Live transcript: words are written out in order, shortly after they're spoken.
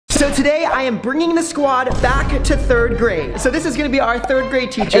So today I am bringing the squad back to 3rd grade. So this is gonna be our 3rd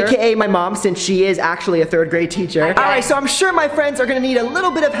grade teacher, AKA my mom, since she is actually a 3rd grade teacher. All right, so I'm sure my friends are gonna need a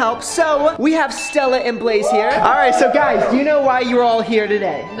little bit of help. So we have Stella and Blaze here. All right, so guys, do you know why you're all here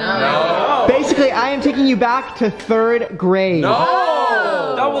today? No. Basically, I am taking you back to 3rd grade.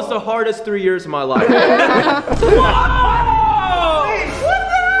 No! That was the hardest 3 years of my life.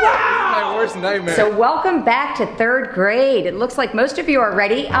 Nightmare. So welcome back to 3rd grade. It looks like most of you are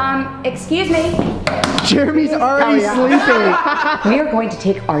ready. Excuse me. Jeremy's already sleeping. We are going to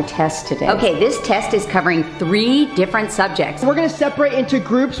take our test today. Okay, this test is covering 3 different subjects. We're gonna separate into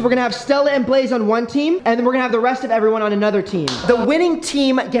groups. We're gonna have Stella and Blaze on one team, and then we're gonna have the rest of everyone on another team. The winning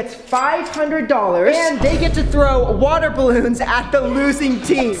team gets $500, and they get to throw water balloons at the losing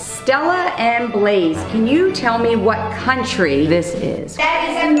team. Stella and Blaze, can you tell me what country this is? That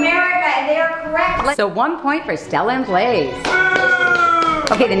is America, and they are correct. So 1 point for Stella and Blaze.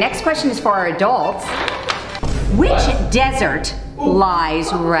 Okay, the next question is for our adults. Which desert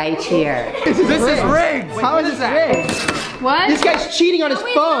lies right here? This is rigged. How is this rigged? What? This guy's cheating on his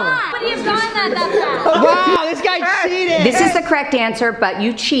phone. But you've done that fast. Wow, this guy cheated. This is the correct answer, but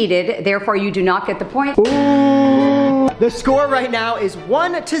you cheated, therefore you do not get the point. Ooh. The score right now is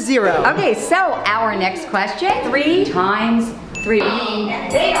 1-0. Okay, so our next question, 3 times 3.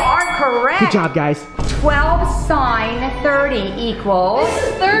 They are correct. Good job, guys. 12 sine 30 equals. This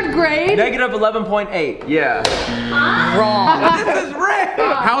is 3rd grade. Negative 11.8. Yeah. Wrong. This is rigged.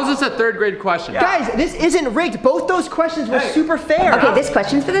 How is this a 3rd grade question? Guys, this isn't rigged. Both those questions were super fair. Okay, this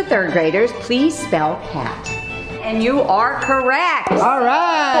question's for the 3rd graders. Please spell cat. And you are correct. All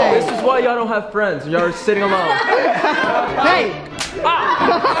right. This is why y'all don't have friends. Y'all are sitting alone. Hey.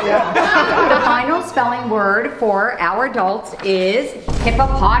 The final spelling word for our adults is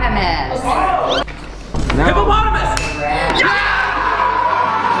hippopotamus. No. Hippopotamus!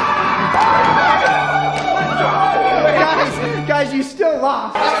 Guys, you still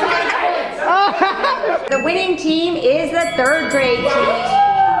lost. The winning team is the 3rd grade team.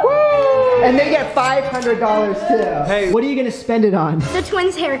 And they get $500 too. Hey. What are you gonna spend it on? The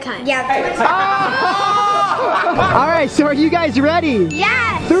twins' haircut. Yeah, the twins' All right, so are you guys ready?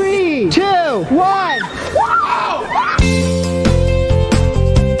 Yes. 3, 2, 1.